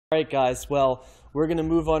All right, guys. Well, we're going to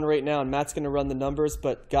move on right now, and Matt's going to run the numbers.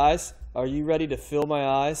 But, guys, are you ready to fill my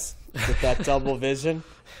eyes with that double vision?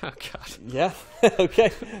 Oh, God. Yeah?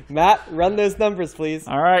 Okay. Matt, run those numbers, please.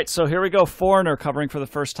 All right, so here we go. Foreigner covering for the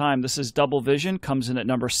first time. This is Double Vision. Comes in at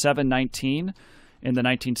number 719 in the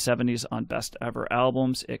 1970s on Best Ever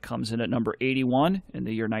Albums. It comes in at number 81 in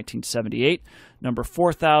the year 1978. Number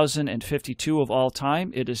 4,052 of all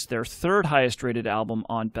time. It is their third highest rated album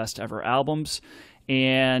on Best Ever Albums.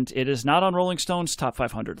 And it is not on Rolling Stone's top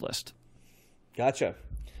 500 list. Gotcha.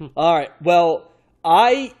 All right. Well,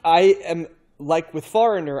 I am, like with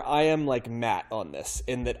Foreigner, I am like Matt on this,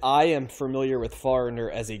 in that I am familiar with Foreigner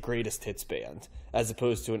as a greatest hits band, as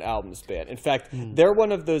opposed to an albums band. In fact, they're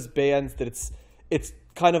one of those bands that it's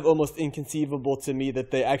kind of almost inconceivable to me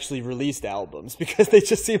that they actually released albums, because they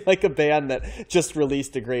just seem like a band that just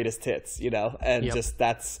released the greatest hits, and just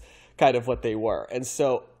that's kind of what they were. And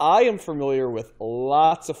so I am familiar with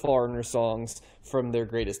lots of Foreigner songs from their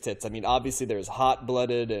greatest hits. I mean, obviously there's Hot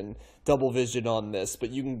Blooded and Double Vision on this, but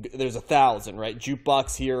there's 1,000, right?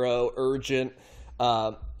 Jukebox Hero, Urgent,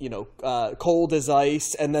 Cold as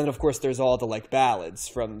Ice, and then of course there's all the like ballads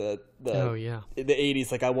from the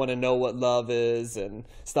 80s, like I Want to Know What Love Is and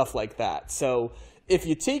stuff like that. So if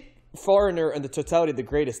you take Foreigner and the totality of the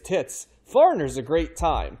greatest hits, Foreigner's a great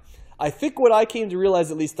time. I think what I came to realize,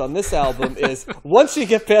 at least on this album, is once you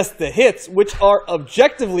get past the hits, which are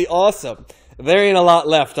objectively awesome, there ain't a lot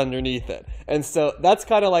left underneath it. And so that's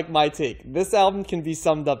kind of like my take. This album can be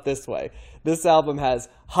summed up this way. This album has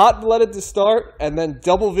Hot Blooded to start, and then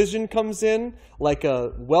Double Vision comes in like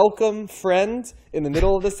a welcome friend in the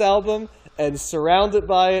middle of this album, and surrounded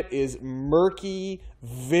by it is murky,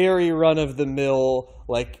 very run-of-the-mill,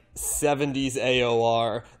 like 70s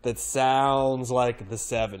AOR that sounds like the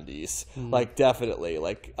 70s, like definitely,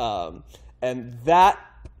 like and that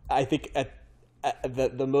I think at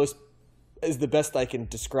the most is the best I can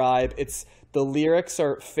describe. It's the lyrics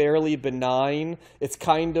are fairly benign. It's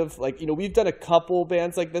kind of like, we've done a couple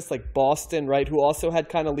bands like this, like Boston, right, who also had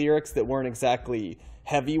kind of lyrics that weren't exactly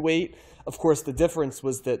heavyweight. Of course, the difference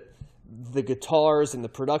was that the guitars and the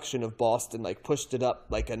production of Boston like pushed it up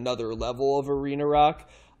like another level of arena rock.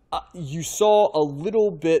 You saw a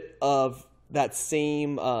little bit of that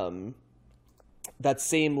same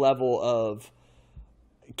level of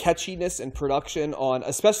catchiness and production on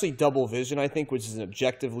especially Double Vision, I think, which is an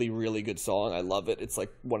objectively really good song. I love it. It's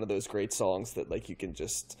like one of those great songs that like you can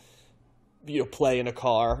just play in a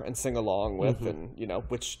car and sing along with, and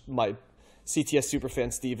which my CTS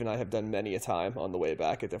superfan Steve and I have done many a time on the way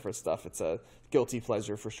back at different stuff. It's a guilty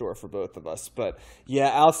pleasure for sure for both of us. But yeah,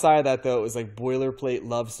 outside of that though, it was like boilerplate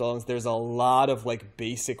love songs. There's a lot of like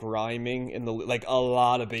basic rhyming in the in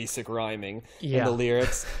the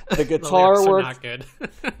lyrics. The guitar work, not good.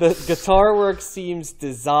 The guitar work seems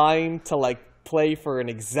designed to like play for an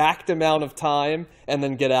exact amount of time and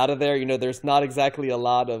then get out of there. There's not exactly a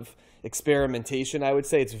lot of experimentation, I would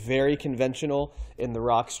say. It's very conventional in the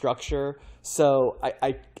rock structure. So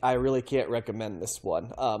I really can't recommend this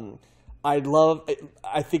one. I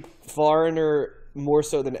think Foreigner, more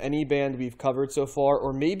so than any band we've covered so far,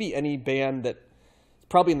 or maybe any band that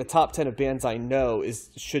probably in the top 10 of bands I know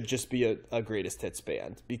should just be a greatest hits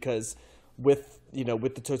band, because with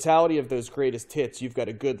the totality of those greatest hits, you've got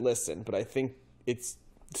a good listen. But I think it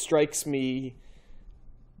strikes me,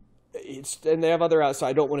 and they have other, so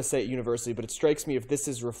I don't want to say it universally, but it strikes me, if this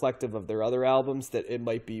is reflective of their other albums, that it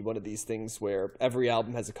might be one of these things where every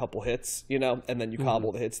album has a couple hits, and then you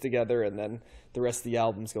cobble the hits together, and then the rest of the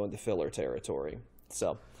albums go into filler territory.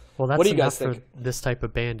 So, well, that's what do you enough guys think? For this type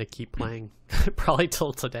of band to keep playing, probably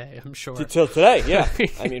till today, I'm sure. Till today, yeah.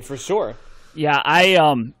 I mean, for sure. Yeah,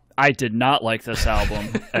 I did not like this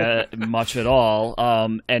album much at all.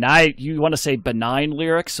 And you want to say benign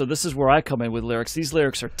lyrics, so this is where I come in with lyrics. These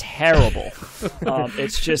lyrics are terrible.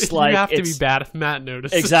 It's just like, you have to be bad if Matt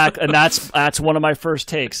notices. Exactly, and that's one of my first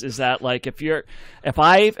takes, is that like if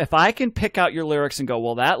I can pick out your lyrics and go,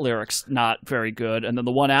 well, that lyric's not very good, and then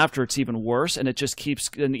the one after it's even worse, and it just keeps,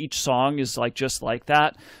 and each song is like just like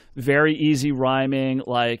that. Very easy rhyming,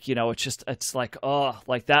 like, it's like, oh,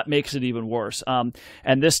 like that makes it even worse. And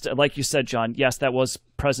this, like you said, John, yes, that was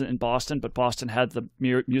present in Boston, but Boston had the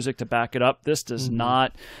music to back it up. This does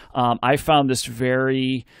not. I found this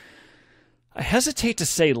very, I hesitate to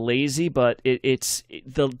say lazy, but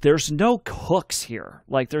there's no hooks here.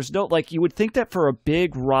 Like, there's no, like, you would think that for a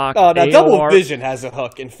big rock. Oh, now AOR, Double Vision has a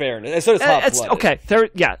hook, in fairness, and so does Hot Blooded. Okay,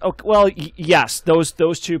 okay, well, yes,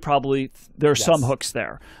 those two probably, there's some hooks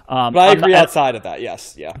there. But I agree outside of that,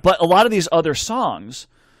 yes, yeah. But a lot of these other songs,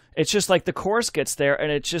 it's just like the chorus gets there,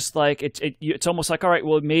 and it's just like it's almost like, all right,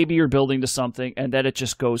 well, maybe you're building to something, and then it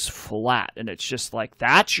just goes flat, and it's just like,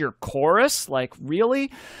 that's your chorus, like,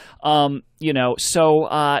 really, so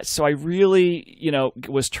I really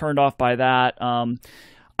was turned off by that.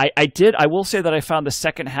 I will say that I found the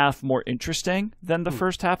second half more interesting than the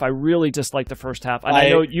first half. I really disliked the first half. And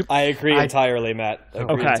I agree entirely, Matt.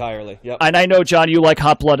 Entirely. Yep. And I know, John, you like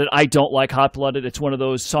Hot Blooded. I don't like Hot Blooded. It's one of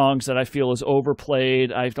those songs that I feel is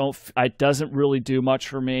overplayed. It doesn't really do much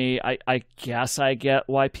for me. I guess I get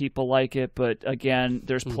why people like it, but again,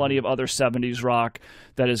 there's plenty of other 70s rock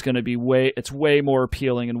that is going to be way more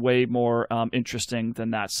appealing and way more interesting than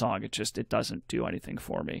that song. It doesn't do anything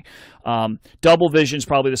for me. Double Vision's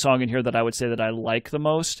probably the song in here that I would say that I like the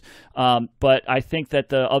most. But I think that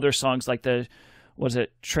the other songs, like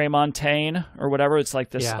Tremontaine or whatever, it's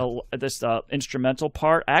like this instrumental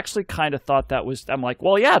part. I actually kind of thought that was, I'm like,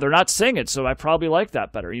 well, yeah, they're not singing, so I probably like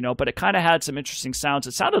that better, but it kind of had some interesting sounds.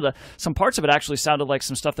 It sounded, some parts of it actually sounded like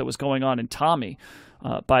some stuff that was going on in Tommy.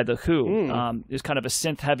 By The Who. It was kind of a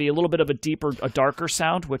synth heavy, a little bit of a darker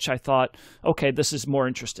sound, which I thought, okay, this is more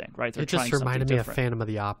interesting, right? It just reminded me of Phantom of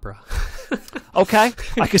the Opera. Okay,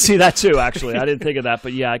 I could see that too, actually. I didn't think of that,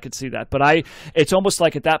 but yeah, I could see that. But it's almost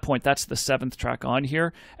like at that point, that's the 7th track on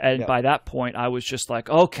here, and by that point, I was just like,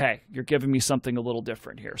 okay, you're giving me something a little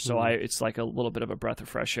different here. So it's like a little bit of a breath of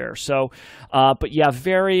fresh air. So, but yeah,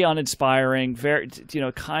 very uninspiring. Very,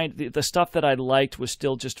 the stuff that I liked was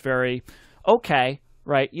still just very okay.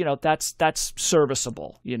 Right, that's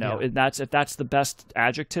serviceable, and if that's the best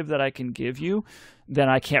adjective that I can give you, then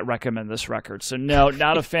I can't recommend this record. So no,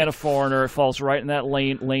 not a fan of Foreigner. It falls right in that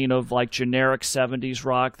lane of like generic 70s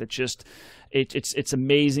rock that just it's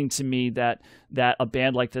amazing to me that a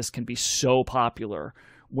band like this can be so popular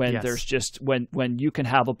when there's just when you can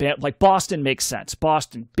have a band like Boston makes sense.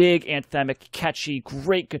 Boston, big, anthemic, catchy,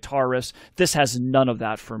 great guitar riffs. This has none of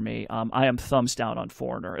that for me. I am thumbs down on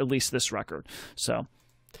Foreigner, at least this record. So,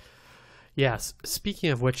 yes. Speaking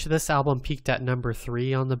of which, this album peaked at number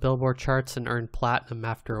 3 on the Billboard charts and earned platinum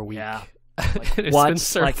after a week. Yeah. Like, what?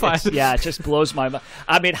 It just blows my mind.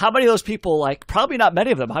 I mean, how many of those people, probably not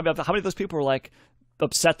many of them, how many of those people were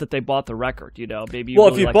upset that they bought the record? Maybe. Well,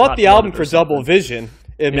 really, if you bought the album for Double Vision,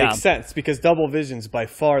 it makes sense, because Double Vision's by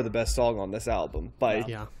far the best song on this album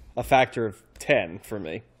by a factor of 10 for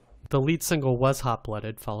me. The lead single was Hot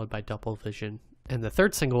Blooded, followed by Double Vision. And the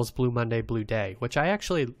third single was Blue Monday, Blue Day, which I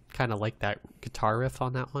actually kind of like that guitar riff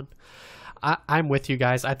on that one. I'm with you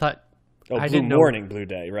guys. I thought... Blue Morning, Blue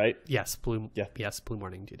Day, right? Yes, Blue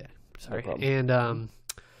Morning, Blue Day. Sorry. No and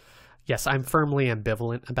yes, I'm firmly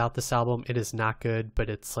ambivalent about this album. It is not good, but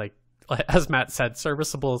it's like, as Matt said,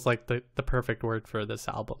 serviceable is like the perfect word for this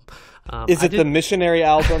album. Is it the missionary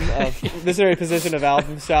album of missionary position of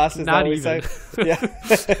album shots? Is not that what even. We say?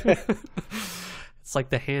 Yeah. It's like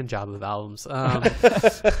the hand job of albums.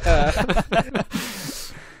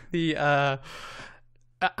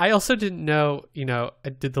 I also didn't know, I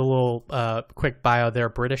did the little quick bio. They're a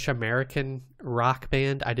British American rock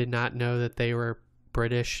band. I did not know that they were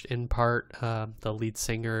British in part. The lead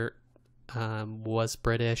singer was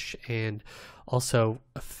British, and also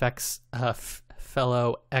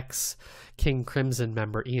fellow ex-King Crimson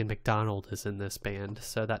member Ian MacDonald is in this band.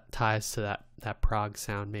 So that ties to that prog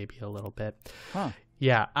sound maybe a little bit. Huh.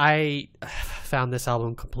 Yeah, I found this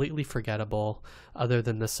album completely forgettable other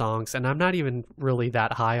than the songs, and I'm not even really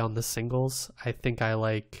that high on the singles. I think I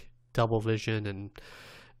like Double Vision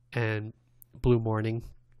and Blue Morning,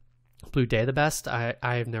 Blue Day the best.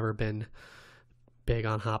 I've never been big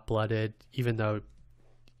on Hot Blooded, even though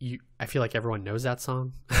I feel like everyone knows that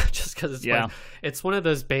song just because it's one of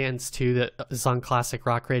those bands too that is on classic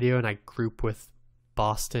rock radio, and I group with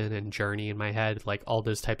Boston and Journey in my head, like all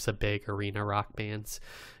those types of big arena rock bands.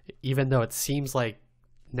 Even though it seems like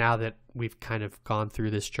now that we've kind of gone through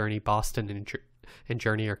this journey, Boston and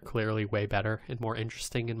Journey are clearly way better and more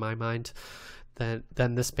interesting in my mind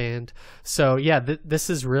than this band. So yeah, this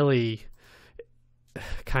is really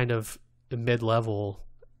kind of mid-level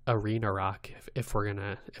arena rock if we're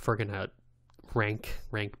gonna rank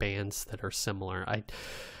bands that are similar.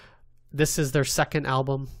 This is their second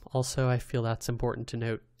album also. I feel that's important to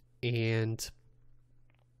note, and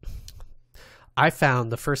I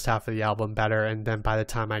found the first half of the album better, and then by the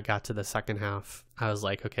time I got to the second half, I was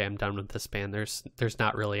like, okay, I'm done with this band. There's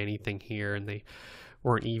not really anything here, and they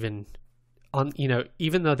weren't even on,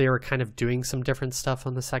 even though they were kind of doing some different stuff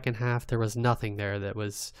on the second half, there was nothing there that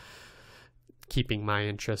was keeping my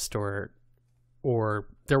interest, or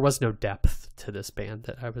there was no depth to this band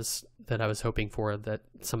that I was hoping for, that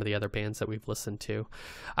some of the other bands that we've listened to.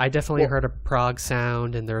 I definitely heard a prog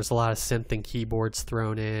sound, and there's a lot of synth and keyboards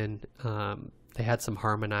thrown in. They had some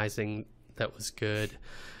harmonizing that was good,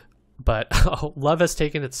 but Love Has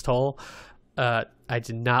Taken Its Toll. I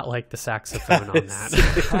did not like the saxophone on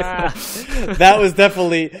that.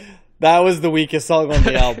 That was the weakest song on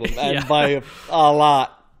the album, and by a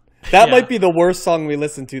lot. That might be the worst song we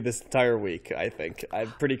listened to this entire week, I think.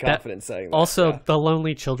 I'm pretty confident saying that. Also, the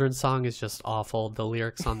Lonely Children song is just awful. The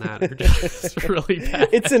lyrics on that are just really bad.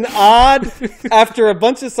 It's an odd, after a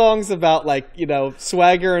bunch of songs about, like, you know,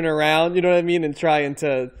 swaggering around, you know what I mean, and trying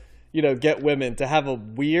to, you know, get women, to have a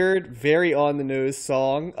weird, very on-the-nose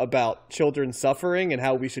song about children suffering and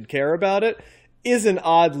how we should care about it is an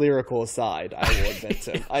odd lyrical aside, I will admit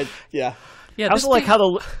to. Yeah, I also like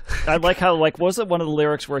was it one of the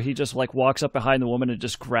lyrics where he just like walks up behind the woman and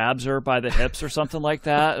just grabs her by the hips or something like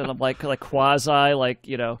that, and I'm like quasi, like,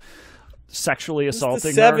 you know, sexually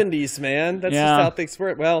assaulting the her. 70s, man. That's just how things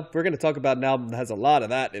work. Well, we're going to talk about an album that has a lot of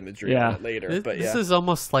that imagery on it later. This is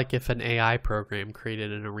almost like if an AI program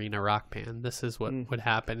created an arena rock band. This is what would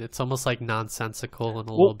happen. It's almost like nonsensical in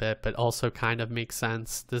a little bit, but also kind of makes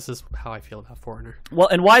sense. This is how I feel about Foreigner. Well,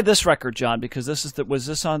 and why this record, John? Because was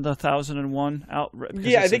this on the 1001 out?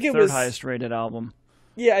 Yeah, I think it was the third highest rated album.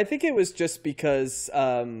 Yeah, I think it was just because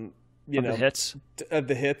the hits. Of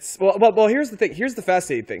the hits. Well, here's the thing. Here's the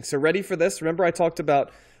fascinating thing. So, ready for this? Remember I talked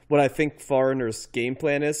about what I think Foreigner's game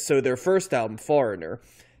plan is? So their first album, Foreigner,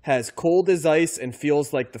 has Cold as Ice and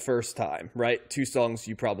Feels Like the First Time, right? Two songs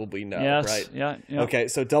you probably know, right? Yeah. Okay,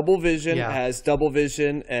 so Double Vision has Double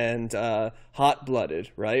Vision and Hot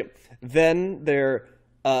Blooded, right? Then their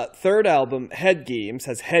third album, Head Games,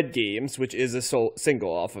 has Head Games, which is a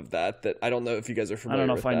single off of that I don't know if you guys are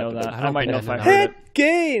familiar with. I don't know if I know that. I might know if I heard Head it.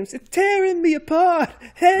 Games, it's tearing me apart.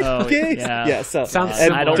 Head Games. Yeah, so sounds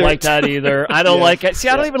I don't like that either. I don't like it. See,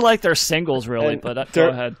 I don't even like their singles really, but go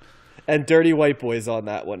ahead. And Dirty White Boy's on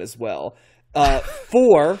that one as well.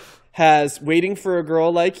 4 has Waiting for a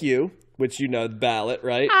Girl Like You, which you know, the ballad,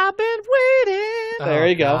 right? I've been waiting. There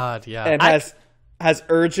you go. God, yeah. And has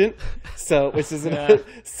Urgent, which is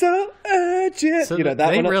so urgent. So you know, that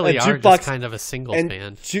they one. Really are just kind of a singles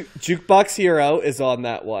band. Jukebox Hero is on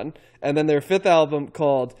that one. And then their fifth album,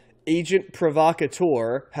 called Agent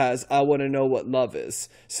Provocateur, has I Want to Know What Love Is.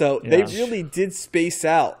 So they really did space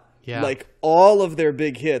out like all of their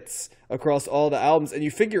big hits across all the albums. And you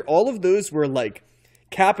figure all of those were like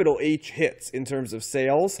capital H hits in terms of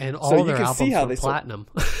sales, and all their albums were platinum.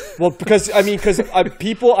 Well, because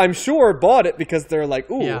people, I'm sure, bought it because they're like,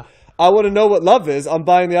 ooh, I Want to Know What Love Is. I'm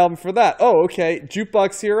buying the album for that. Oh, okay,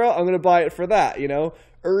 Jukebox Hero, I'm going to buy it for that. You know,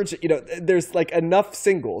 Urgent. You know, there's like enough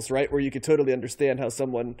singles, right, where you could totally understand how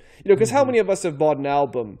someone, you know, because how many of us have bought an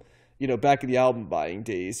album, you know, back in the album buying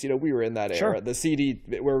days, you know, we were in that era. The CD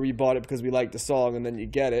where we bought it because we liked the song, and then you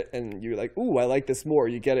get it, and you're like, "Ooh, I like this more."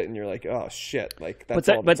 You get it, and you're like, "Oh shit!" Like that's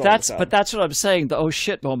but that's what I'm saying. The oh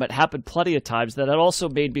shit moment happened plenty of times. That it also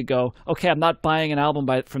made me go, "Okay, I'm not buying an album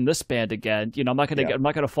from this band again." You know, I'm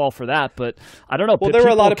not gonna fall for that. But I don't know. Well, there were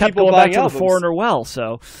a lot of people going buying back to albums. the Foreigner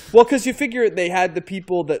because you figure they had the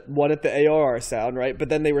people that wanted the AOR sound, right? But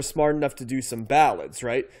then they were smart enough to do some ballads,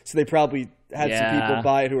 right? So they probably had some people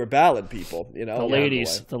buy it who are ballad people, you know.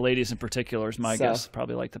 The ladies in particular is my guess.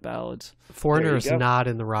 Probably like the ballads. Foreigner is not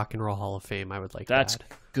in the Rock and Roll Hall of Fame. I would like that's that.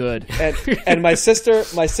 Good. And my sister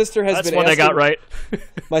has that's been. That's one I got right.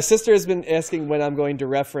 My sister has been asking when I'm going to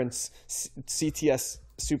reference CTS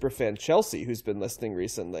superfan Chelsea, who's been listening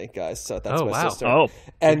recently, guys. So that's my sister. Oh,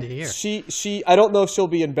 and she I don't know if she'll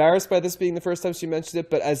be embarrassed by this being the first time she mentioned it,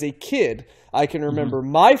 but as a kid, I can remember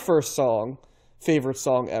my first favorite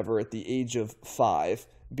song ever at the age of 5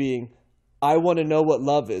 being I Want to Know What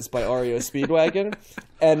Love Is by REO Speedwagon.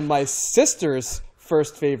 And my sister's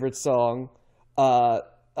first favorite song, my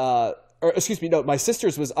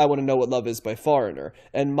sister's was I Want to Know What Love Is by Foreigner.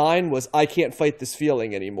 And mine was I Can't Fight This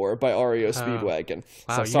Feeling Anymore by REO Speedwagon.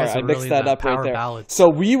 Wow, so sorry, I mixed that up right there. Ballads. So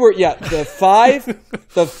we were, the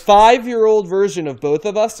 5-year-old version of both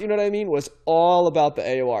of us, you know what I mean, was all about the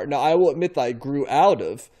AOR. Now, I will admit that I grew out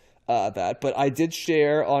of that, but I did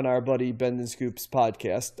share on our buddy Ben and Scoop's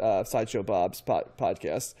podcast, Sideshow Bob's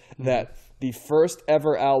podcast, that the first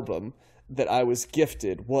ever album that I was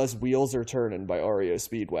gifted was Wheels Are Turning by REO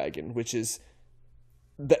Speedwagon, which is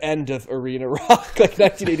the end of arena rock, like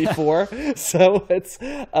 1984. So it's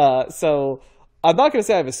so I'm not going to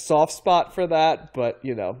say I have a soft spot for that, but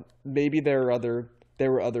you know, maybe there are other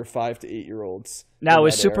there were other 5 to 8 year olds. Now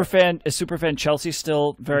is Superfan Chelsea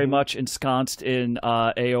still very much ensconced in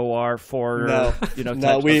AOR for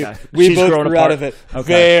No, we both grew out of it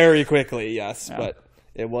very quickly. Yes, but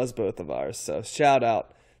it was both of ours. So shout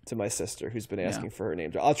out to my sister who's been asking for her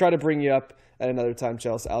name. I'll try to bring you up at another time,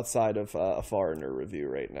 Chelsea, outside of a Foreigner review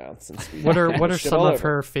right now. Since what are some of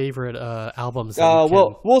her favorite albums?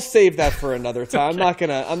 We'll save that for another time.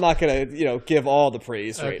 I'm not gonna give all the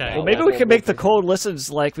praise right now. Well, maybe we can make the cold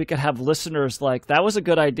listens like we could have listeners like that was a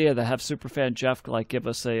good idea to have Superfan Jeff like give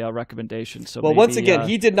us a recommendation. So once again,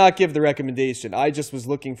 he did not give the recommendation. I just was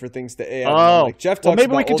looking for things to add. Like Jeff talks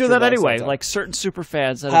maybe we can do that anyway. Like certain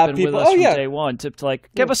superfans that have been with us from day one to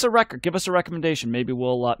like give us a record, give us a recommendation. Maybe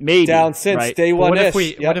we'll maybe down since. Right? Day one.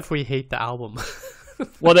 What if we hate the album?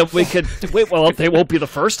 Well, then we could. Well, they won't be the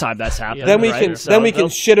first time that's happened. Then we can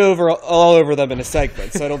shit all over them in a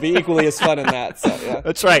segment, so it'll be equally as fun in that. So, yeah.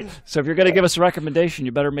 That's right. So if you're going to give us a recommendation,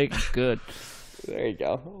 you better make it good. There you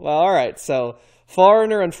go. Well, all right. So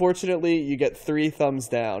Foreigner, unfortunately, you get 3 thumbs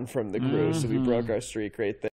down from the crew, so we broke our streak right there.